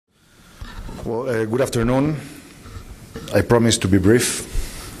Well, good afternoon. I promise to be brief.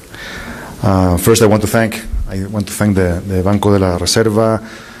 First, I want to thank the Banco de la Reserva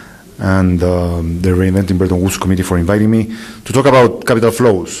and the Reinventing Bretton Woods Committee for inviting me to talk about capital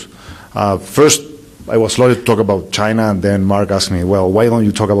flows. First, I was slowly to talk about China, and then Mark asked me, well, why don't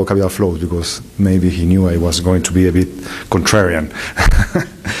you talk about capital flows? Because maybe he knew I was going to be a bit contrarian.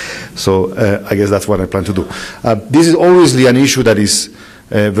 So I guess that's what I plan to do. This is obviously an issue that is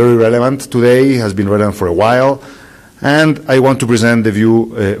very relevant today, has been relevant for a while, and I want to present the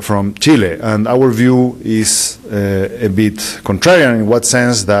view from Chile. And our view is a bit contrarian in what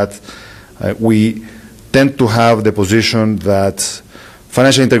sense that we tend to have the position that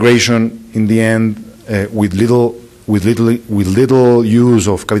financial integration in the end with little use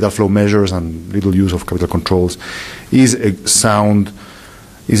of capital flow measures and little use of capital controls is a sound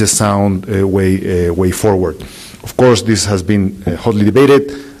way forward. Of course, this has been hotly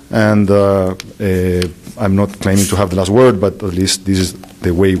debated, and I'm not claiming to have the last word, but at least this is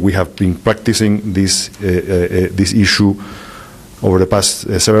the way we have been practicing this issue over the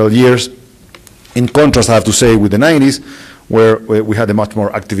past several years. In contrast, I have to say, with the 90s, where we had a much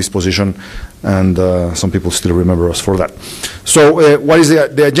more activist position, and some people still remember us for that. So what is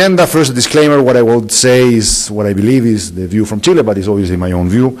the agenda? First, a disclaimer. What I will say is what I believe is the view from Chile, but it's obviously my own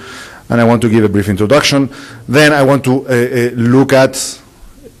view. And I want to give a brief introduction. Then I want to look at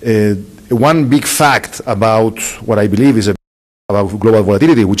one big fact about what I believe is about global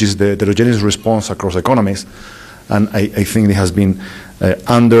volatility, which is the heterogeneous response across economies. And I think it has been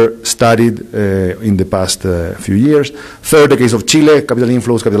understudied in the past few years. Third, the case of Chile, capital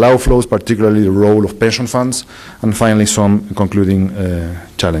inflows, capital outflows, particularly the role of pension funds. And finally, some concluding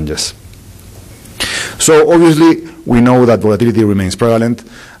challenges. So obviously, we know that volatility remains prevalent.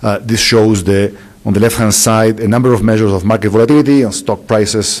 This shows on the left-hand side a number of measures of market volatility on stock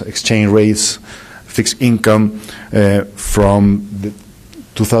prices, exchange rates, fixed income from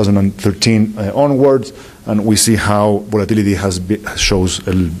 2013 onwards. And we see how volatility shows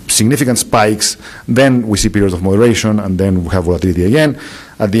significant spikes. Then we see periods of moderation, and then we have volatility again.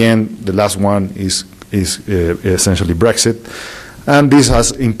 At the end, the last one is essentially Brexit. And this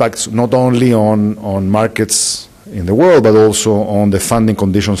has impacts not only on markets in the world, but also on the funding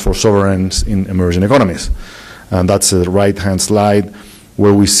conditions for sovereigns in emerging economies. And that's the right-hand slide,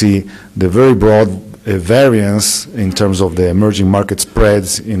 where we see the very broad variance in terms of the emerging market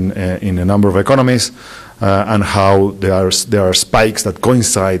spreads in a number of economies, and how there are spikes that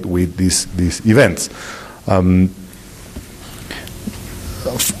coincide with these events. On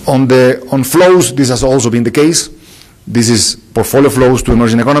flows, this has also been the case. This is portfolio flows to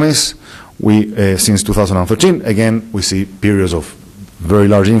emerging economies. Since 2013, again, we see periods of very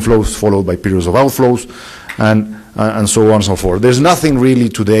large inflows followed by periods of outflows, and so on and so forth. There's nothing really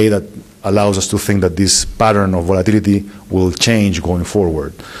today that allows us to think that this pattern of volatility will change going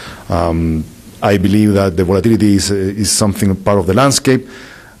forward. I believe that the volatility is something part of the landscape,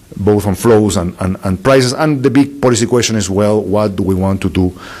 both on flows and prices, and the big policy question is, well, what do we want to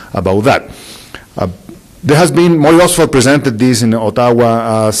do about that? There has been, Mori Oswald presented this in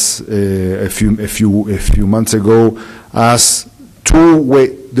Ottawa as a few months ago as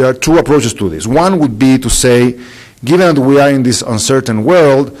there are two approaches to this. One would be to say, given that we are in this uncertain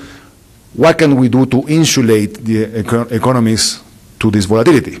world, what can we do to insulate the economies to this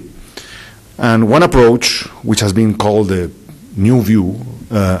volatility? And one approach, which has been called the new view,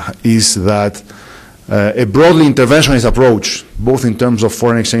 is that a broadly interventionist approach, both in terms of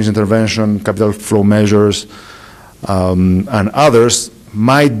foreign exchange intervention, capital flow measures, and others,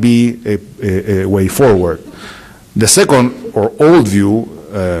 might be a way forward. The second, or old view,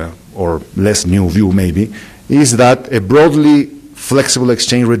 or less new view maybe, is that a broadly flexible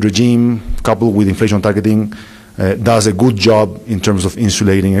exchange rate regime coupled with inflation targeting does a good job in terms of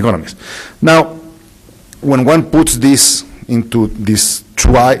insulating economies. Now, when one puts this into this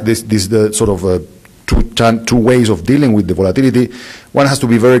sort of two ways of dealing with the volatility, one has to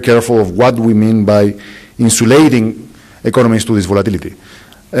be very careful of what we mean by insulating economies to this volatility.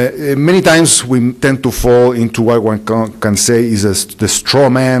 Many times we tend to fall into what one can say is the straw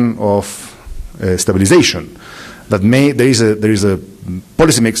man of stabilization. That there is a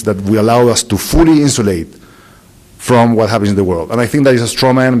policy mix that will allow us to fully insulate from what happens in the world. And I think that is a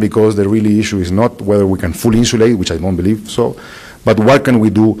straw man, because the really issue is not whether we can fully insulate, which I don't believe so, but what can we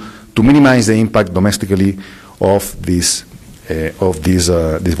do to minimize the impact domestically of this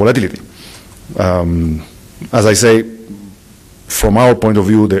volatility. As I say, from our point of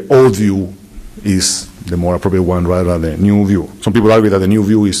view, the old view is the more appropriate one rather than the new view. Some people argue that the new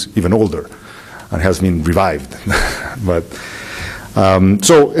view is even older and has been revived. But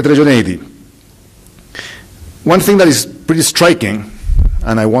so heterogeneity. One thing that is pretty striking,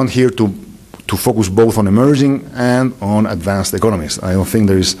 and I want here to focus both on emerging and on advanced economies. I don't think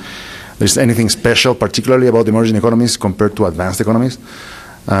there's anything special, particularly about emerging economies compared to advanced economies.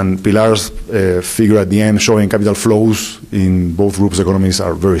 And Pilar's figure at the end showing capital flows in both groups' economies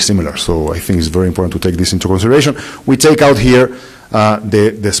are very similar. So I think it's very important to take this into consideration. We take out here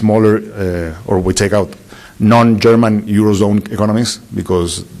the smaller, or we take out non-German Eurozone economies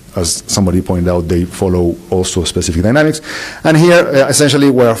because, as somebody pointed out, they follow also specific dynamics. And here,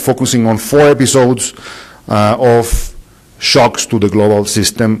 essentially, we're focusing on 4 episodes of shocks to the global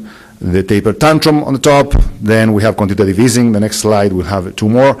system. The taper tantrum on the top, then we have quantitative easing. The next slide we'll have 2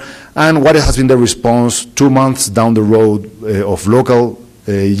 more. And what has been the response 2 months down the road of local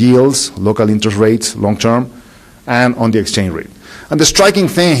yields, local interest rates, long-term, and on the exchange rate. And the striking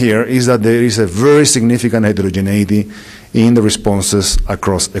thing here is that there is a very significant heterogeneity in the responses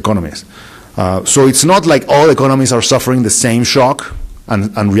across economies. So it's not like all economies are suffering the same shock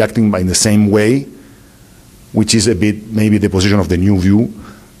and reacting in the same way, which is a bit maybe the position of the new view,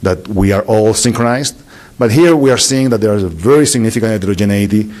 that we are all synchronized. But here we are seeing that there is a very significant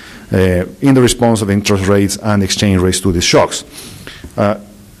heterogeneity in the response of interest rates and exchange rates to these shocks.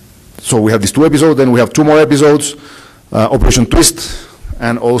 So we have these 2 episodes, then we have 2 more episodes, Operation Twist,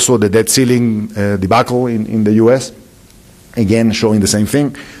 and also the debt ceiling debacle in the US, again showing the same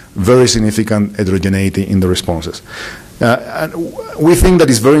thing, very significant heterogeneity in the responses. And we think that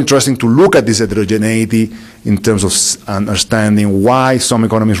it's very interesting to look at this heterogeneity in terms of understanding why some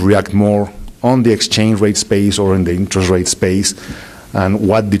economies react more on the exchange rate space or in the interest rate space, and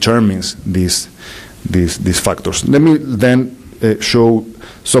what determines these factors. Let me then show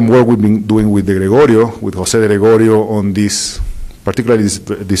some work we've been doing with José de Gregorio on this, particularly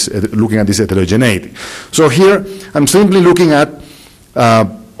looking at this heterogeneity. So here I'm simply looking at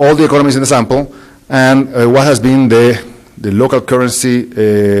all the economies in the sample, and what has been the local currency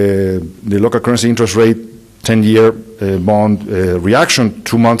interest rate 10-year bond reaction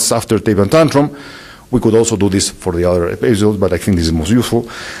 2 months after taper tantrum. We could also do this for the other episodes, but I think this is most useful.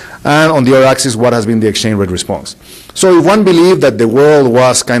 And on the other axis, what has been the exchange rate response. So if one believed that the world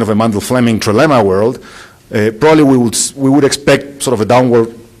was kind of a Mandel-Fleming trilemma world, probably we would expect sort of a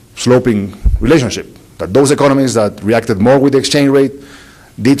downward sloping relationship, that those economies that reacted more with the exchange rate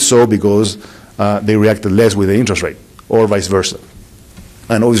did so because they reacted less with the interest rate, or vice versa.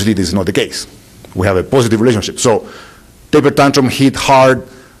 And obviously this is not the case. We have a positive relationship. So taper tantrum hit hard.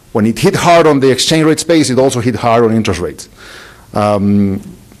 When it hit hard on the exchange rate space, it also hit hard on interest rates.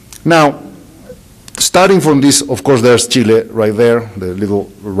 Now, starting from this, of course, there's Chile right there, the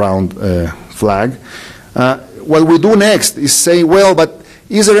little round flag. What we do next is say, well, but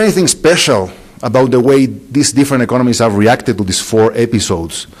is there anything special about the way these different economies have reacted to these 4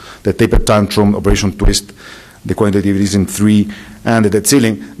 episodes, the taper tantrum, Operation Twist, the quantitative easing 3, and the debt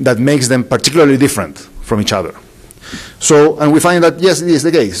ceiling, that makes them particularly different from each other? So, and we find that, yes, it is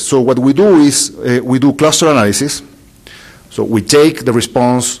the case. So what we do is we do cluster analysis. So we take the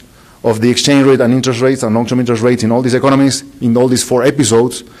response of the exchange rate and interest rates and long-term interest rates in all these economies, in all these 4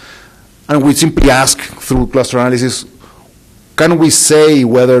 episodes, and we simply ask through cluster analysis, can we say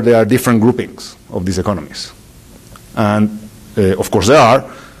whether there are different groupings of these economies? And of course there are,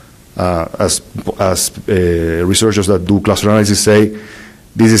 as researchers that do cluster analysis say,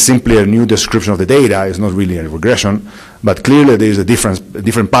 this is simply a new description of the data. It's not really a regression, but clearly there is a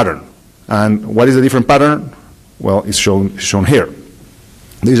different pattern. And what is the different pattern? Well, it's shown here.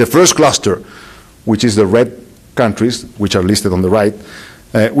 There is a first cluster, which is the red countries, which are listed on the right,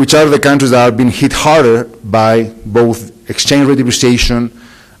 which are the countries that have been hit harder by both exchange rate depreciation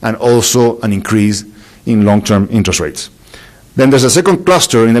and also an increase in long-term interest rates. Then there's a second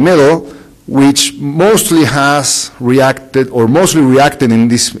cluster in the middle, which mostly has reacted, or mostly reacted in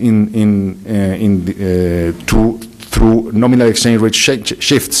this through nominal exchange rate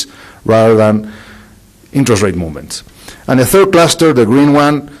shifts rather than interest rate movements. And the third cluster, the green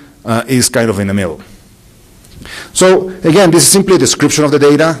one, is kind of in the middle. So again, this is simply a description of the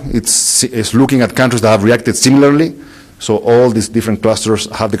data. It's looking at countries that have reacted similarly. So all these different clusters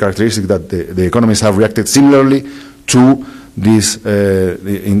have the characteristic that the economies have reacted similarly to these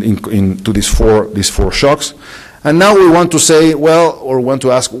these four shocks. And now we want to say, well, or want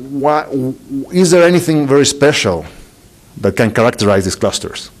to ask, is there anything very special that can characterize these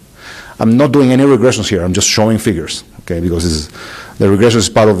clusters? I'm not doing any regressions here. I'm just showing figures, okay? Because the regression is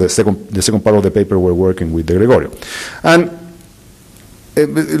part of the second part of the paper we're working with De Gregorio. And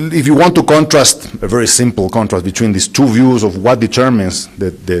if you want to contrast, a very simple contrast between these two views of what determines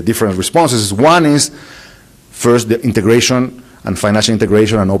the different responses, one is first the integration and financial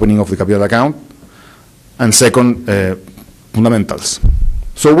integration and opening of the capital account, and second, fundamentals.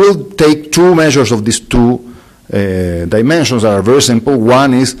 So we'll take two measures of these two dimensions that are very simple.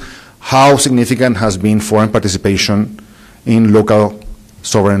 One is how significant has been foreign participation in local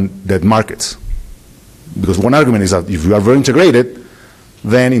sovereign debt markets. Because one argument is that if you are very integrated,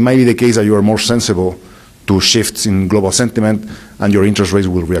 then it might be the case that you are more sensible to shifts in global sentiment and your interest rates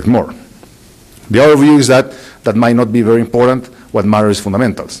will react more. The other view is that that might not be very important. What matters is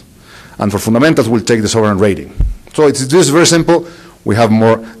fundamentals. And for fundamentals, we'll take the sovereign rating. So it's just very simple. We have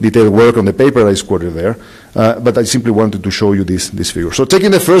more detailed work on the paper that is quoted there, but I simply wanted to show you this figure. So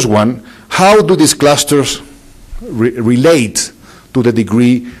taking the first one, how do these clusters relate to the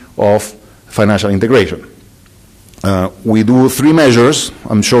degree of financial integration? We do three measures.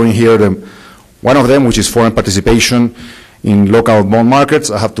 I'm showing here one of them, which is foreign participation in local bond markets.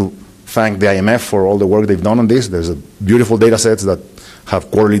 I have to thank the IMF for all the work they've done on this. There's a beautiful data sets that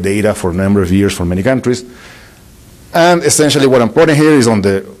have quarterly data for a number of years for many countries. And essentially what I'm plotting here is on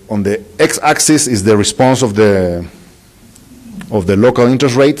the x-axis is the response of the local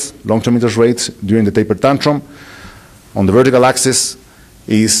interest rates, long-term interest rates during the taper tantrum. On the vertical axis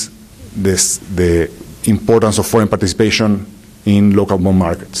is the importance of foreign participation in local bond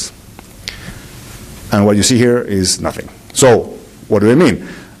markets. And what you see here is nothing. So what do I mean?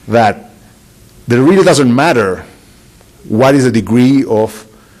 That it really doesn't matter what is the degree of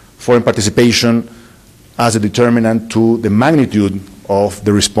foreign participation as a determinant to the magnitude of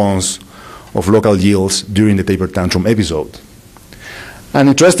the response of local yields during the taper tantrum episode. And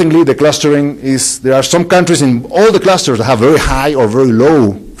interestingly, the clustering is, there are some countries in all the clusters that have very high or very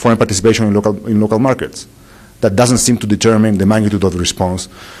low foreign participation in local markets. That doesn't seem to determine the magnitude of the response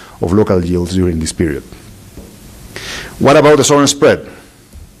of local yields during this period. What about the sovereign spread?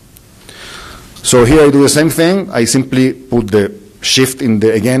 So here I do the same thing. I simply put the shift in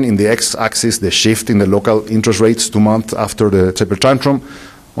the, again, in the x-axis, the shift in the local interest rates 2 months after the taper tantrum.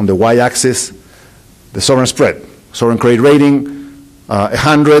 On the y-axis, the sovereign spread. Sovereign credit rating,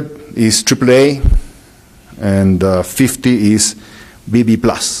 100 is AAA, and 50 is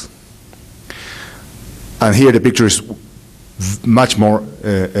BB+. And here the picture is much more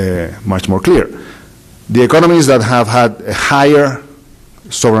clear. The economies that have had a higher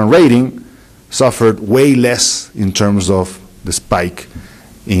sovereign rating suffered way less in terms of the spike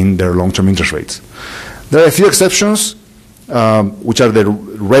in their long-term interest rates. There are a few exceptions, which are the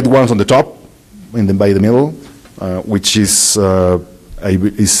red ones on the top, by the middle, which is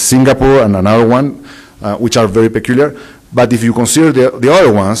Singapore and another one, which are very peculiar. But if you consider the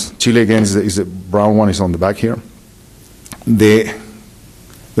other ones, Chile again is the brown one, is on the back here. There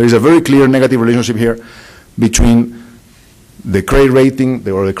is a very clear negative relationship here between the credit rating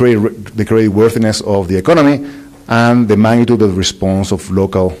or the credit worthiness of the economy and the magnitude of the response of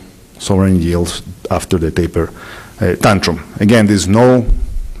local sovereign yields after the taper tantrum. Again, there's no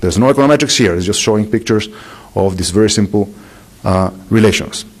econometrics here. It's just showing pictures of these very simple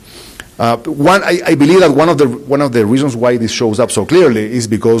relations. I believe that one of the reasons why this shows up so clearly is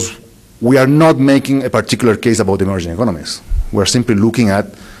because we are not making a particular case about emerging economies. We're simply looking at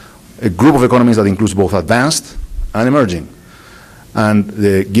a group of economies that includes both advanced and emerging. And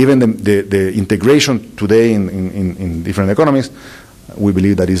given the integration today in different economies, we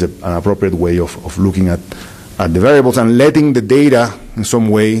believe that is an appropriate way of looking at the variables and letting the data in some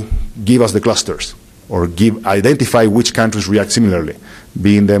way give us the clusters or identify which countries react similarly,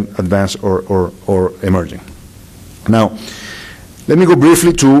 being them advanced or emerging. Now, let me go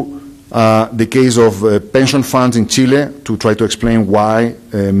briefly to the case of pension funds in Chile to try to explain why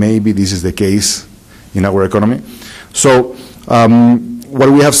maybe this is the case in our economy. So what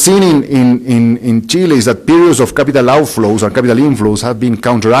we have seen in Chile is that periods of capital outflows and capital inflows have been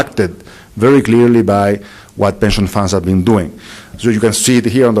counteracted very clearly by what pension funds have been doing. So you can see it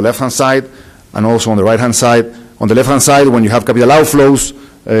here on the left-hand side and also on the right-hand side. On the left-hand side, when you have capital outflows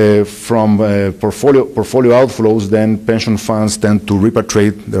from portfolio outflows, then pension funds tend to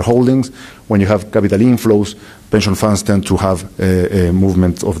repatriate their holdings. When you have capital inflows, pension funds tend to have a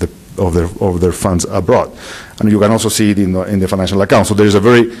movement of their funds abroad. And you can also see it in the financial account. So there is a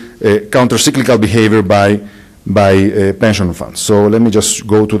very counter-cyclical behavior by pension funds. So let me just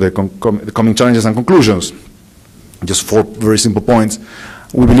go to the coming challenges and conclusions. Just 4 very simple points.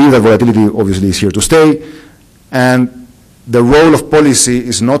 We believe that volatility obviously is here to stay, and the role of policy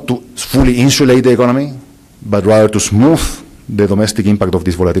is not to fully insulate the economy, but rather to smooth the domestic impact of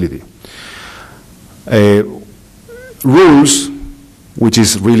this volatility. Rules, which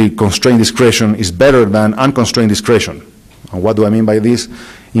is really constrained discretion, is better than unconstrained discretion. And what do I mean by this?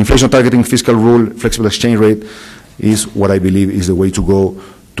 Inflation targeting, fiscal rule, flexible exchange rate is what I believe is the way to go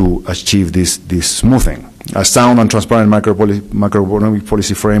to achieve this smoothing. A sound and transparent macroeconomic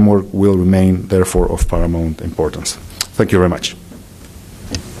policy framework will remain, therefore, of paramount importance. Thank you very much.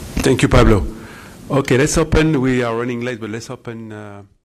 Thank you, Pablo. Okay, let's open. We are running late, but let's open